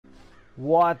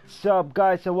What's up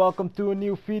guys, and welcome to a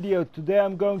new video. Today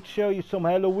I'm going to show you some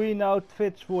Halloween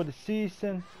outfits for the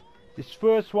season. This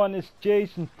first one is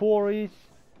Jason Voorhees.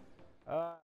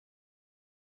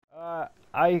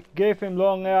 I gave him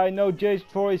long hair. I know Jason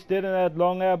Voorhees didn't have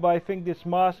long hair, but I think this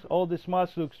mask, this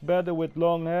mask looks better with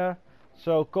long hair.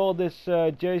 So call this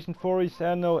Jason Voorhees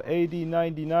Anno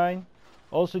 8099.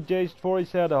 Also Jason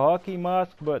Voorhees had a hockey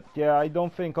mask, but yeah, I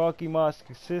don't think hockey mask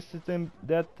existed in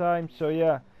that time. So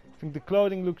yeah, I think the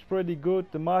clothing looks pretty good.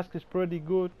 The mask is pretty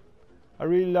good. I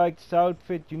really like this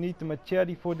outfit. You need the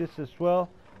machete for this as well.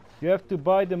 You have to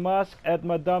buy the mask at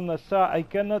Madame Nassar. I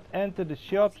cannot enter the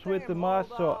shops with the mask,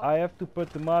 so I have to put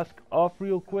the mask off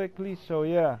real quickly. So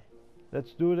yeah,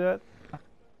 let's do that.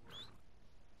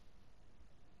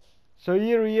 So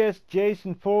here he is,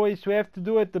 Jason Voorhees. We have to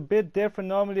do it a bit different.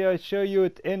 Normally I show you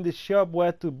it in the shop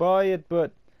where to buy it,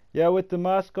 but yeah, with the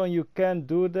mask on you can't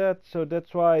do that. So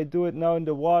that's why I do it now in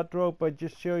the wardrobe. I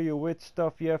just show you which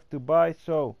stuff you have to buy.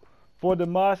 So for the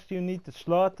mask you need the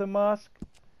slaughter mask.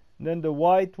 And then the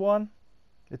white one,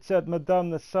 it's at Madame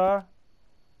Nassar.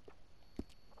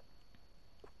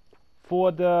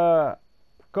 For the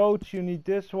coats you need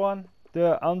this one,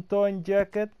 the Antoine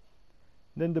jacket.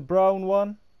 Then the brown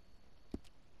one.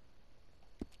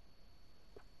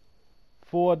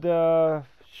 For the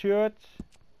shirts,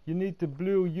 you need the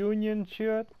blue Union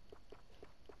shirt.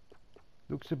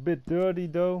 Looks a bit dirty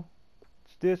though.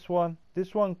 It's this one.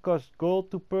 This one costs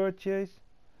gold to purchase.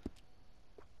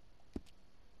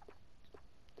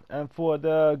 And for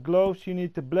the gloves, you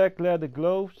need the black leather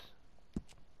gloves.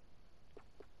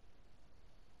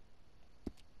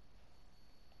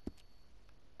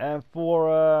 And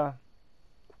for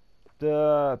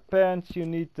the pants, you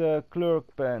need the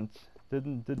clerk pants.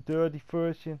 The dirty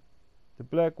version, the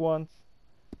black ones.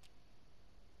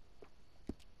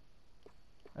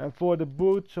 And for the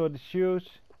boots or the shoes,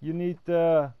 you need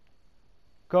the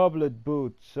goblet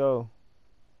boots. So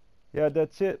yeah,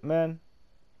 that's it, man.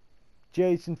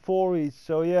 Jason Voorhees.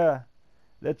 So yeah,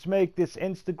 let's make this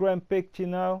Instagram picture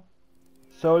now.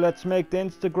 So let's make the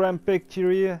Instagram picture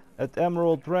here at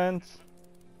Emerald Ranch.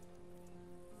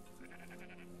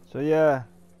 So yeah,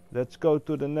 let's go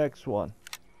to the next one.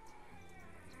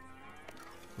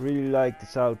 Really like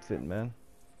this outfit, man.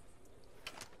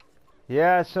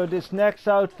 Yeah, so this next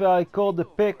outfit I call the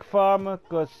pig farmer,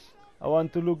 cause I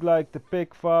want to look like the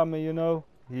pig farmer, you know,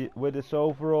 with his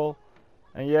overall.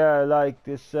 And yeah, I like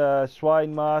this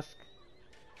swine mask.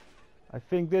 I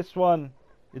think this one,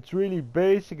 it's really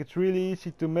basic, it's really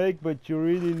easy to make, but you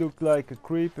really look like a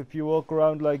creep if you walk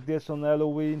around like this on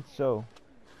Halloween. So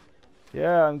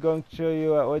yeah, I'm going to show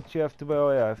you what you have to buy.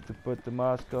 Oh yeah, I have to put the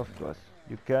mask off, cause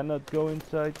you cannot go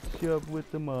inside the shop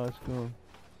with the mask on.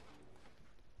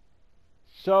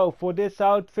 So for this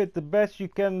outfit, the best you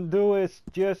can do is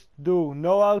just do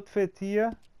no outfit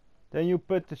here. Then you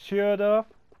put the shirt off.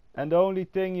 And the only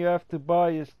thing you have to buy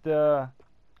is the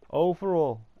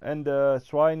overall. And the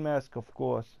swine mask, of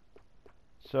course.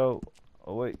 So,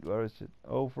 oh wait, where is it?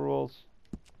 Overalls.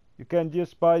 You can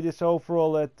just buy this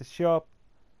overall at the shop.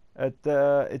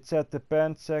 It's at the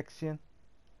pants section.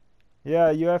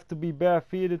 Yeah, you have to be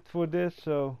barefooted for this,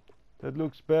 so that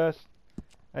looks best.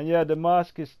 And yeah, the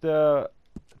mask is the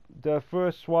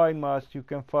first swine mask you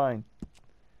can find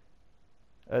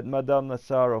at Madame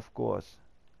Nassar, of course.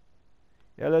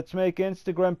 Yeah, let's make an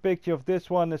Instagram picture of this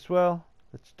one as well.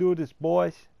 Let's do this,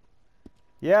 boys.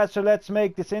 Yeah, so let's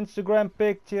make this Instagram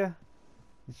picture.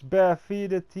 He's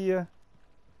barefooted here.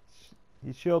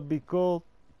 He should be cold.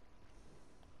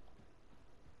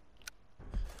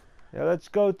 Yeah, let's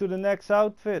go to the next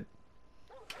outfit.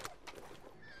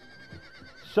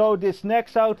 So this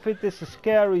next outfit is a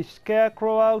scary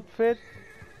scarecrow outfit.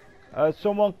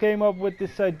 Someone came up with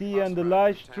this idea in the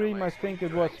live stream. I think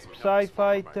it was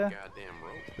Psyfighter.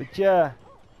 But yeah,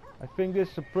 I think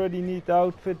this is a pretty neat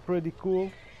outfit, pretty cool.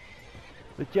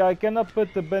 But yeah, I cannot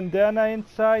put the bandana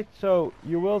inside, so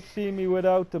you will see me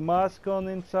without the mask on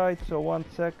inside. So 1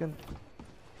 second.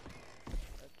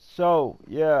 So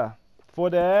yeah, for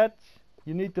the hat,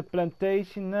 you need the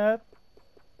plantation hat.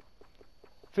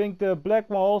 I think the black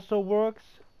one also works,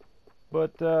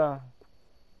 but of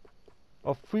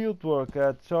fieldwork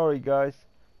hat, sorry guys.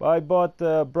 But I bought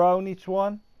the brownies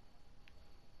one.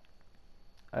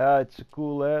 It's a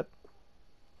cool hat.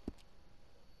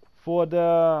 For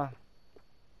the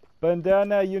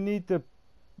bandana you need the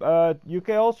you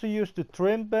can also use the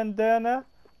trim bandana,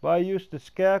 but I use the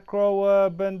scarecrow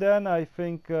bandana. I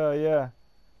think yeah,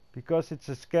 because it's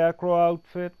a scarecrow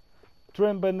outfit.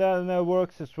 Trim bandana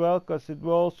works as well, because it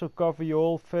will also cover your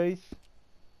whole face.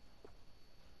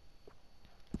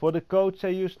 For the coats I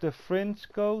use the fringe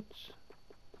coats.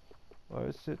 Or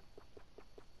is it?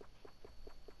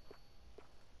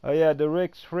 Oh yeah, the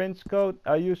Rick's fringe coat.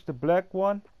 I used the black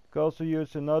one. You can also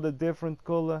use another different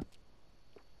color.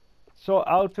 So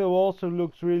outfit also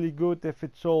looks really good if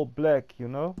it's all black, you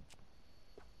know.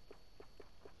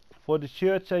 For the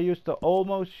shirts I used the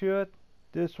almost shirt.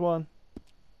 This one.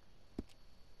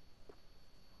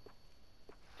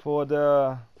 For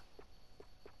the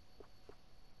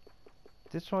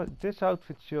this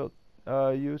outfit should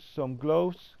use some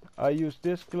gloves. I use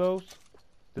this gloves,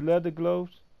 the leather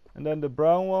gloves, and then the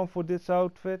brown one for this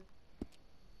outfit.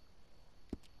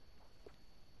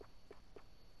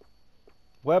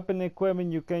 Weapon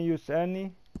equipment you can use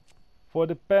any. For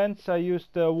the pants I use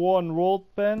the worn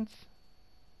rolled pants,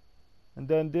 and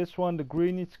then this one the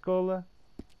greenish color.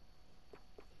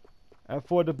 And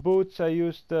for the boots I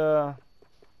use the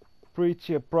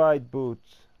Preacher Pride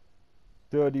boots,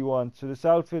 dirty ones. So this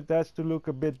outfit has to look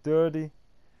a bit dirty.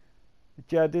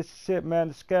 But yeah, this is it, man.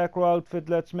 The Scarecrow outfit.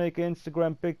 Let's make an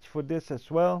Instagram picture for this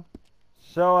as well.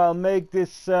 So I'll make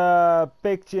this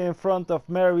picture in front of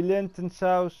Mary Linton's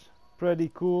house.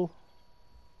 Pretty cool.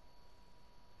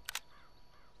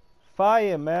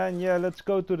 Fire, man. Yeah, let's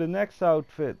go to the next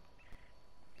outfit.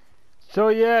 So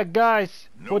yeah, guys,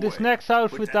 for this next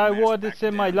outfit I wore this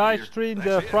in my live stream,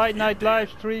 the Friday night live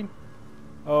stream.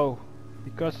 Oh,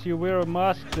 because you wear a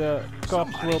mask, the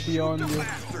cops will be on you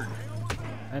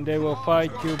and they will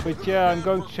fight you. But yeah, I'm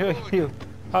going to show you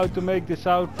how to make this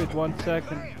outfit. 1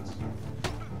 second.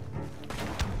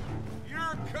 You're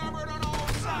covered on all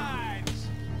sides.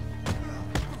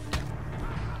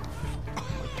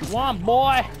 What you want,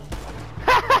 boy?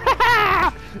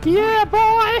 Yeah,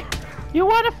 boy! You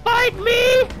wanna fight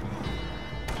me?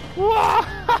 Whoa.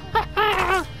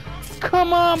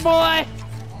 Come on, boy!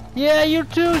 Yeah, you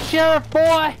too, Sheriff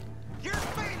boy! You're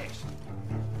finished.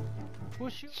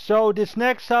 So this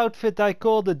next outfit I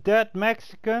call the Dead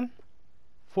Mexican.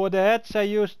 For the heads I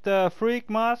used the freak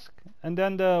mask and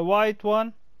then the white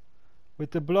one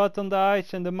with the blood on the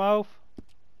eyes and the mouth.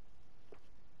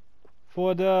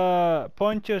 For the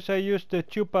ponchos I used the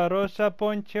Chupa Rosa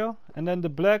poncho and then the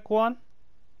black one.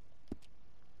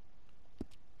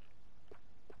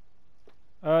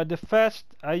 The vest,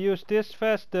 I used this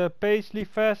vest, the paisley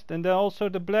vest, and then also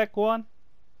the black one.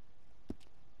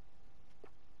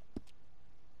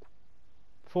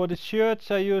 For the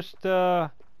shirts I used the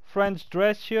French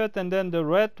dress shirt and then the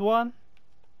red one.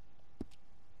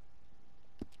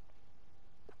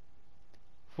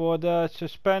 For the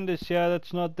suspenders, yeah,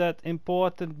 that's not that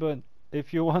important, but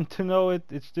if you want to know it,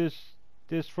 it's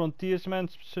this frontiersman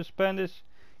suspenders.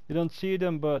 You don't see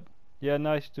them, but yeah,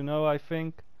 nice to know, I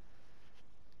think.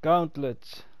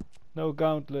 Gauntlets, no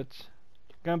gauntlets.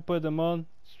 You can put them on.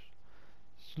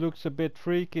 It looks a bit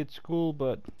freaky, it's cool,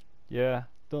 but yeah,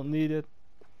 don't need it.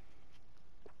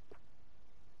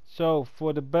 So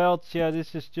for the belts, yeah,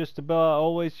 this is just the belt I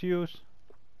always use.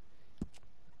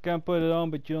 Can put it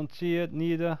on, but you don't see it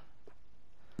neither.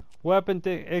 Weapon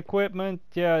equipment,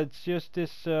 yeah, it's just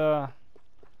this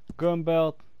gun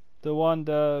belt,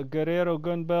 the Guerrero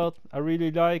gun belt. I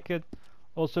really like it.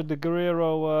 Also the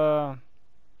Guerrero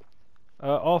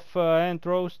off-hand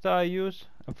roast I use.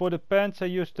 And for the pants I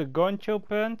use the Goncho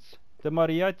pants, the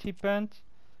mariachi pants.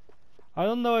 I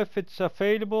don't know if it's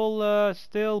available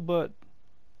still, but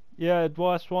yeah, it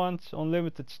was once on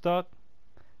limited stock.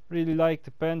 Really like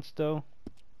the pants though.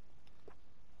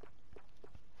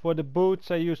 For the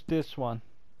boots I use this one,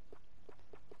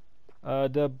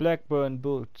 the Blackburn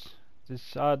boots.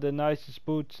 These are the nicest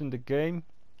boots in the game.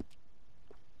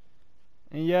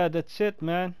 And yeah, that's it,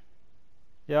 man.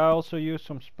 Yeah, I also use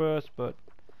some Spurs, but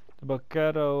the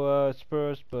Vaquero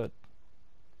Spurs, but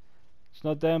it's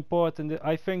not that important.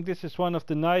 I think this is one of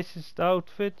the nicest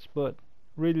outfits, but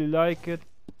really like it.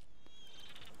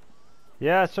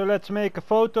 Yeah, so let's make a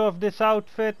photo of this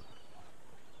outfit.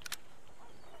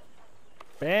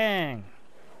 Bang!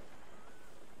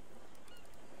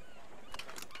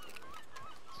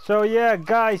 So yeah,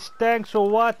 guys, thanks for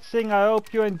watching. I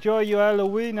hope you enjoy your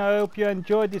Halloween. I hope you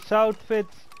enjoy this outfit.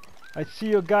 I see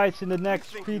you guys in the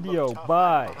next video.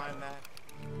 Bye.